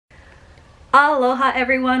Aloha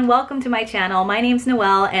everyone, welcome to my channel. My name's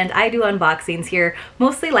Noelle and I do unboxings here,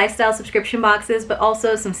 mostly lifestyle subscription boxes, but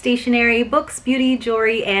also some stationery, books, beauty,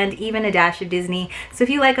 jewelry, and even a dash of Disney. So if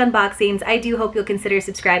you like unboxings, I do hope you'll consider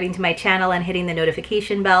subscribing to my channel and hitting the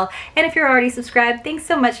notification bell. And if you're already subscribed, thanks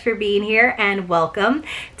so much for being here and welcome.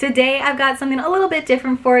 Today I've got something a little bit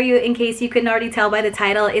different for you. In case you couldn't already tell by the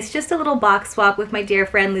title, it's just a little box swap with my dear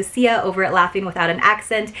friend Lucia over at Laughing Without an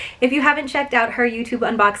Accent. If you haven't checked out her YouTube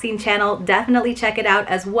unboxing channel, definitely check it out,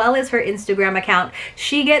 as well as her Instagram account.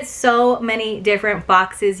 She gets so many different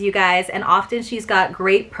boxes, you guys, and often she's got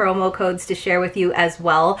great promo codes to share with you as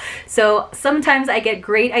well. So sometimes I get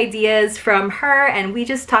great ideas from her and we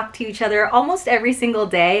just talk to each other almost every single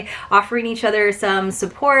day, offering each other some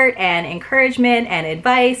support and encouragement and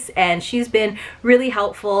advice, and she's been really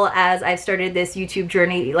helpful as I've started this YouTube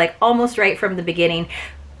journey, like almost right from the beginning.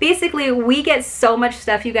 Basically, we get so much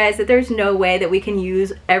stuff, you guys, that there's no way that we can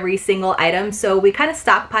use every single item. So we kind of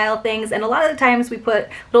stockpile things, and a lot of the times we put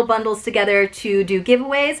little bundles together to do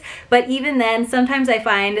giveaways. But even then, sometimes I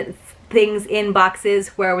find things in boxes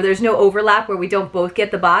where there's no overlap, where we don't both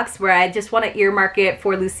get the box, where I just want to earmark it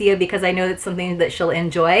for Lucia because I know it's something that she'll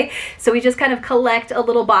enjoy. So we just kind of collect a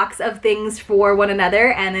little box of things for one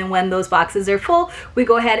another, and then when those boxes are full, we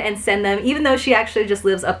go ahead and send them. Even though she actually just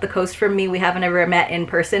lives up the coast from me, we haven't ever met in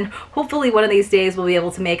person. Hopefully one of these days we'll be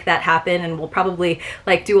able to make that happen, and we'll probably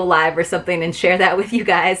like do a live or something and share that with you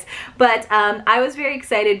guys. But I was very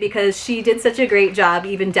excited because she did such a great job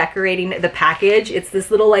even decorating the package. It's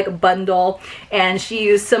this little like bundle, and she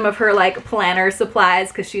used some of her like planner supplies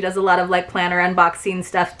because she does a lot of like planner unboxing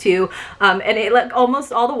stuff too, and it like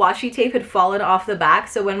almost all the washi tape had fallen off the back,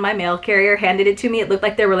 so when my mail carrier handed it to me, it looked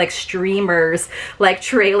like there were like streamers like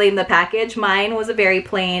trailing the package. Mine was a very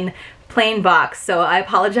plain box, so I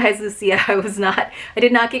apologize, Lucia. I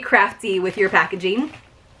did not get crafty with your packaging.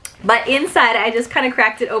 But inside, I just kind of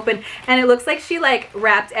cracked it open, and it looks like she like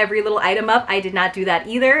wrapped every little item up. I did not do that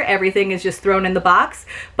either. Everything is just thrown in the box.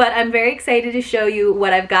 But I'm very excited to show you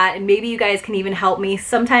what I've got, and maybe you guys can even help me.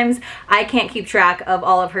 Sometimes I can't keep track of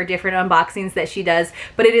all of her different unboxings that she does,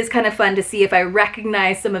 but it is kind of fun to see if I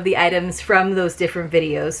recognize some of the items from those different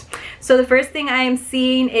videos. So the first thing I am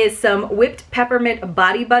seeing is some whipped peppermint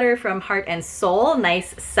body butter from Heart and Soul.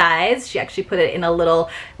 Nice size. She actually put it in a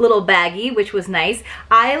little baggie, which was nice.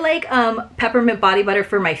 I like peppermint body butter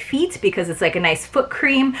for my feet because it's like a nice foot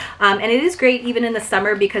cream, and it is great even in the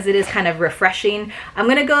summer because it is kind of refreshing. I'm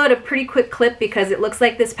gonna go at a pretty quick clip because it looks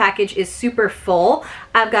like this package is super full.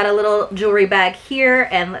 I've got a little jewelry bag here,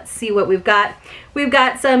 and let's see what we've got. We've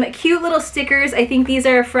got some cute little stickers. I think these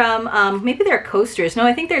are from, maybe they're coasters. No,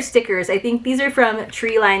 I think they're stickers. I think these are from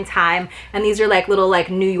Tree Line Time, and these are like little like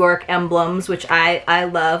New York emblems, which I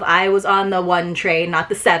love. I was on the 1 train, not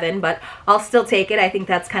the 7, but I'll still take it. I think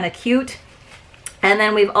that's kind of cute. And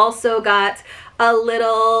then we've also got a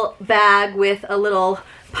little bag with a little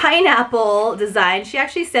pineapple design. She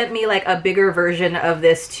actually sent me like a bigger version of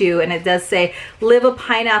this too, and it does say live a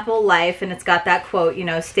pineapple life, and it's got that quote, you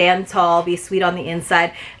know, stand tall, be sweet on the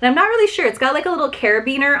inside. And I'm not really sure, it's got like a little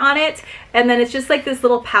carabiner on it, and then it's just like this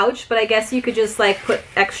little pouch, but I guess you could just like put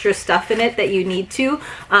extra stuff in it that you need to.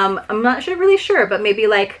 I'm not really sure, but maybe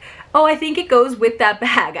like, oh, I think it goes with that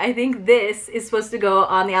bag. I think this is supposed to go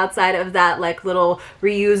on the outside of that like little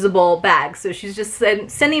reusable bag. So she's just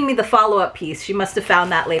sending me the follow-up piece. She must have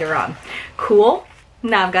found that later on. Cool.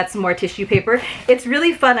 Now I've got some more tissue paper. It's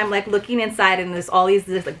really fun. I'm like looking inside, and there's all these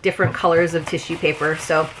like different colors of tissue paper.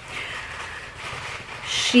 So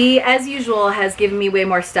she, as usual, has given me way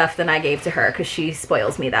more stuff than I gave to her because she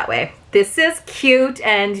spoils me that way. This is cute,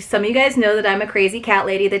 and some of you guys know that I'm a crazy cat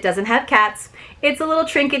lady that doesn't have cats. It's a little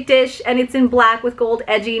trinket dish, and it's in black with gold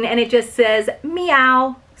edging, and it just says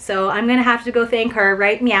meow. So I'm gonna have to go thank her,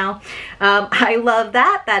 right? Meow. I love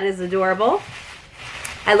that. That is adorable.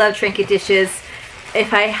 I love trinket dishes.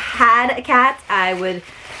 If I had a cat, I would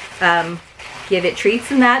give it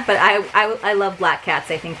treats and that, but I love black cats.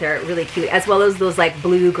 I think they're really cute, as well as those like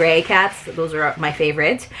blue-gray cats. Those are my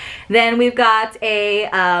favorite. Then we've got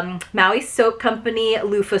a Maui Soap Company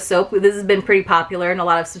loofah soap. This has been pretty popular in a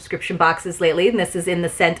lot of subscription boxes lately, and this is in the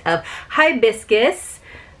scent of hibiscus.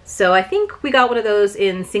 So I think we got one of those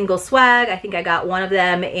in single swag. I think I got one of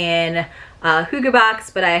them in Hygge box,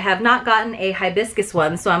 but I have not gotten a hibiscus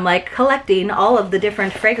one, so I'm like collecting all of the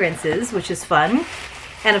different fragrances, which is fun.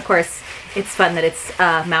 And of course, it's fun that it's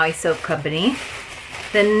Maui Soap Company.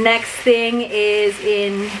 The next thing is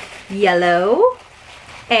in yellow,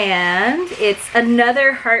 And it's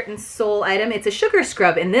another heart and soul item. It's a sugar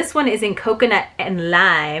scrub, and this one is in coconut and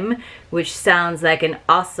lime, which sounds like an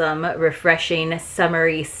awesome, refreshing,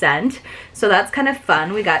 summery scent. So that's kind of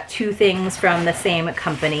fun. We got 2 things from the same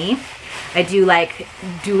company. I do like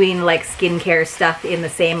doing like skincare stuff in the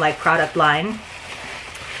same like product line.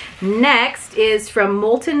 Next is from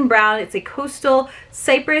Molten Brown. It's a coastal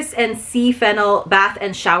cypress and sea fennel bath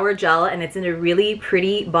and shower gel, and it's in a really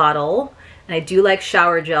pretty bottle. And I do like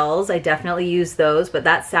shower gels. I definitely use those, but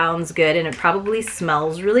that sounds good, and it probably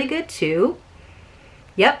smells really good too.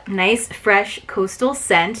 Yep, nice fresh coastal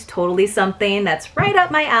scent. Totally something that's right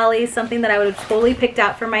up my alley, something that I would have totally picked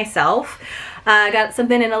out for myself. I got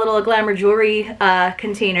something in a little glamour jewelry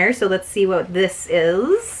container, so let's see what this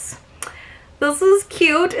is. This is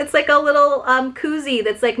cute. It's like a little koozie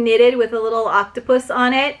that's like knitted with a little octopus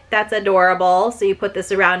on it. That's adorable. So you put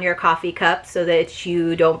this around your coffee cup so that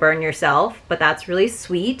you don't burn yourself, but that's really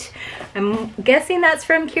sweet. I'm guessing that's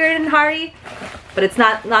from Kieran & Hardy, but it's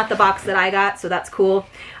not the box that I got, so that's cool.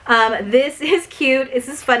 This is cute. This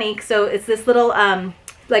is funny. So it's this little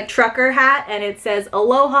like trucker hat, and it says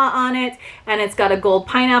Aloha on it, and it's got a gold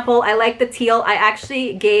pineapple. I like the teal. I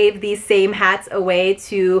actually gave these same hats away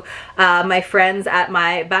to my friends at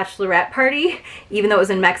my bachelorette party. Even though it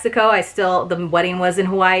was in Mexico, the wedding was in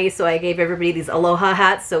Hawaii, so I gave everybody these Aloha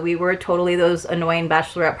hats. So we were totally those annoying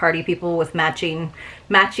bachelorette party people with matching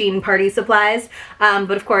party supplies.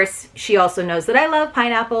 But of course, she also knows that I love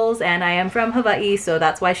pineapples, and I am from Hawaii, so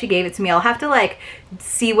that's why she gave it to me. I'll have to like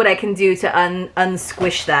see what I can do to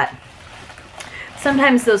unsquish that.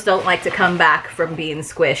 Sometimes those don't like to come back from being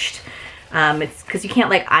squished. It's because you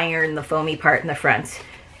can't like iron the foamy part in the front.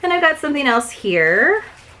 And I've got something else here.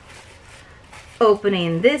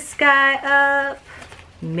 Opening this guy up,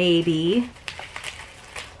 maybe.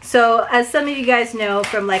 So as some of you guys know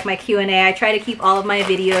from like my Q&A, I try to keep all of my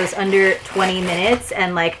videos under 20 minutes,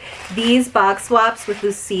 and like these box swaps with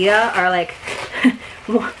Lucia are like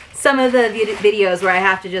some of the videos where I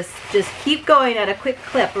have to just keep going at a quick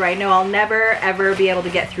clip, where I know I'll never ever be able to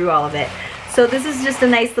get through all of it. So this is just a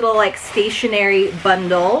nice little like stationery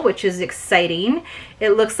bundle, which is exciting.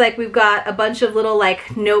 It looks like we've got a bunch of little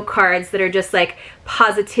like note cards that are just like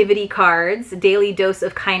positivity cards, daily dose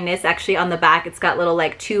of kindness. Actually on the back it's got little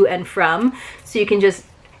like to and from, so you can just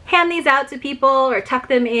hand these out to people or tuck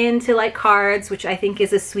them into like cards, which I think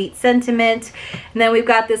is a sweet sentiment. And then we've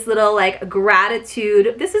got this little like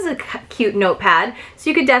gratitude. This is a cute notepad, so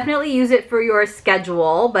you could definitely use it for your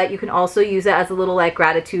schedule, but you can also use it as a little like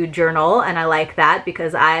gratitude journal, and I like that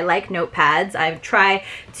because I like notepads. I try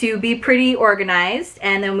to be pretty organized.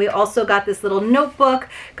 And then we also got this little notebook,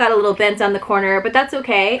 got a little bent on the corner, but that's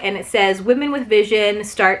okay. And it says women with vision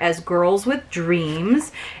start as girls with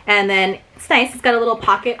dreams. And then it's nice. It's got a little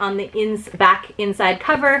pocket on the back inside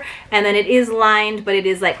cover, and then it is lined, but it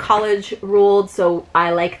is like college ruled, so I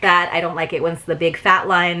like that. I don't like it when it's the big fat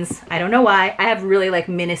lines. I don't know why. I have really like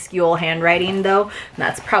minuscule handwriting though, and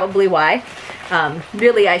that's probably why.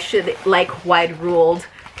 Really, I should like wide ruled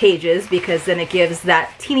pages, because then it gives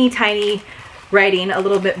that teeny tiny writing a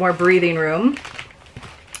little bit more breathing room.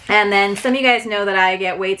 And then some of you guys know that I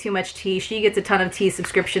get way too much tea. She gets a ton of tea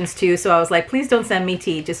subscriptions too, so I was like, please don't send me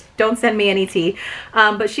tea. Just don't send me any tea.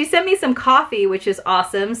 But she sent me some coffee, which is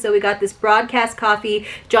awesome. So we got this broadcast coffee,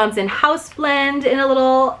 Johnson House Blend, in a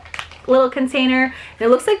little container. And it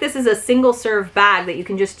looks like this is a single serve bag that you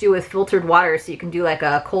can just do with filtered water, so you can do like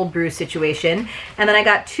a cold brew situation. And then I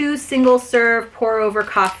got 2 single serve pour over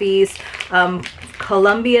coffees,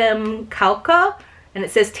 Colombian Cauca, and it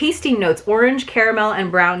says tasting notes, orange, caramel, and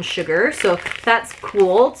brown sugar. So that's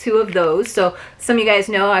cool, 2 of those. So some of you guys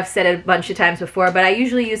know, I've said it a bunch of times before, but I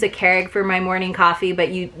usually use a Keurig for my morning coffee, but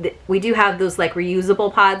we do have those like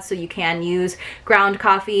reusable pods, so you can use ground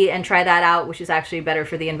coffee and try that out, which is actually better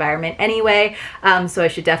for the environment anyway. So I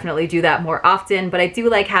should definitely do that more often. But I do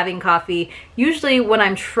like having coffee. Usually when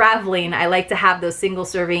I'm traveling, I like to have those single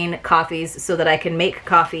serving coffees so that I can make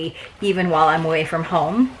coffee even while I'm away from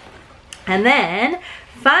home. And then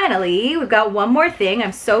finally, we've got one more thing.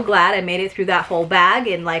 I'm so glad I made it through that whole bag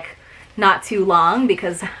in like not too long,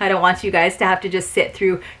 because I don't want you guys to have to just sit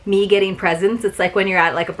through me getting presents. It's like when you're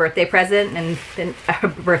at like a birthday present, and then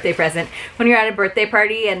when you're at a birthday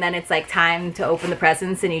party, and then it's like time to open the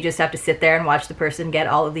presents, and you just have to sit there and watch the person get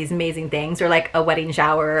all of these amazing things, or like a wedding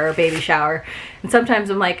shower or a baby shower. And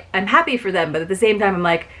sometimes I'm like, I'm happy for them, but at the same time I'm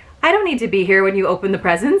like, I don't need to be here when you open the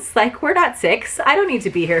presents. Like, we're not 6. I don't need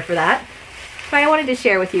to be here for that. but I wanted to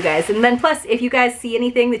share with you guys. And then plus, if you guys see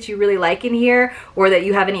anything that you really like in here or that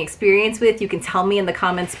you have any experience with, you can tell me in the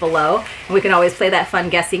comments below. And we can always play that fun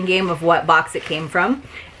guessing game of what box it came from.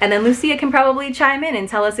 And then Lucia can probably chime in and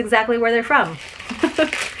tell us exactly where they're from.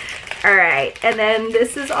 All right, and then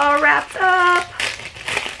this is all wrapped up.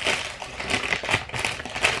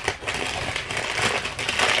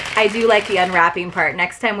 I do like the unwrapping part.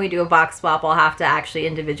 Next time we do a box swap, I'll have to actually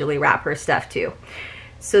individually wrap her stuff too.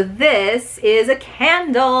 So this is a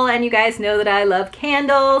candle, and you guys know that I love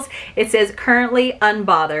candles. It says currently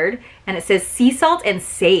unbothered, and it says sea salt and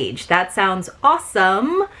sage. That sounds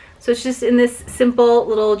awesome. So it's just in this simple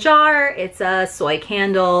little jar. It's a soy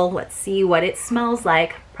candle. Let's see what it smells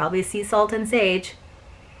like. Probably sea salt and sage.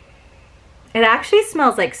 It actually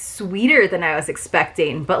smells like sweeter than I was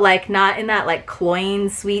expecting, but like not in that like cloying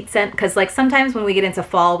sweet scent, because like sometimes when we get into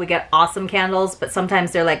fall we get awesome candles, but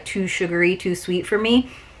sometimes they're like too sugary, too sweet for me.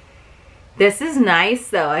 This is nice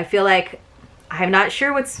though. I feel like I'm not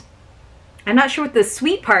sure what the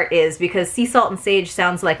sweet part is, because sea salt and sage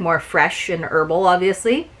sounds like more fresh and herbal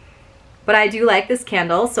obviously. But I do like this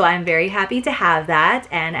candle, so I'm very happy to have that.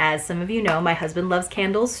 And as some of you know, my husband loves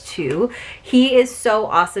candles too. He is so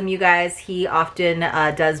awesome, you guys. He often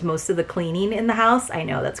does most of the cleaning in the house. I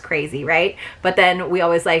know that's crazy, right? But then we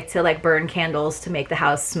always like to like burn candles to make the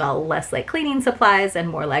house smell less like cleaning supplies and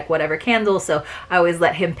more like whatever candle. So I always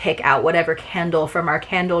let him pick out whatever candle from our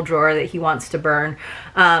candle drawer that he wants to burn.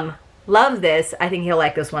 Love this. I think he'll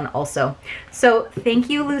like this one also. So thank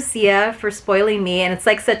you, Lucia, for spoiling me. And it's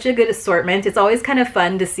like such a good assortment. It's always kind of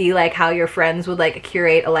fun to see like how your friends would like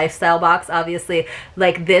curate a lifestyle box. Obviously,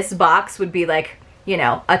 like this box would be like, you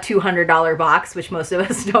know, a $200 box, which most of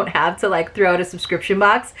us don't have to like throw out a subscription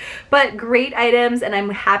box. But great items, and I'm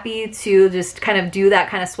happy to just kind of do that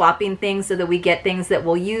kind of swapping thing so that we get things that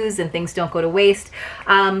we'll use and things don't go to waste.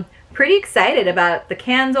 Pretty excited about the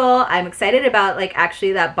candle. I'm excited about like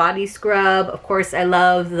actually that body scrub. Of course, I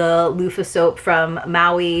love the loofah soap from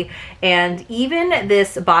Maui, and even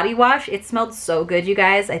this body wash. It smelled so good, you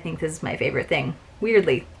guys. I think this is my favorite thing.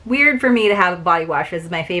 Weirdly. Weird for me to have body wash as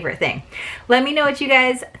my favorite thing. Let me know what you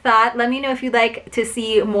guys thought. Let me know if you'd like to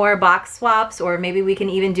see more box swaps, or maybe we can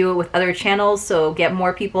even do it with other channels, so get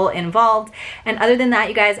more people involved. And other than that,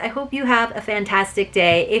 you guys, I hope you have a fantastic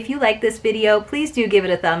day. If you like this video, please do give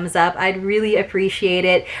it a thumbs up. I'd really appreciate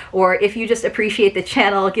it. Or if you just appreciate the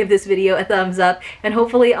channel, give this video a thumbs up. And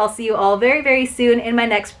hopefully I'll see you all very, very soon in my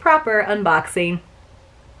next proper unboxing.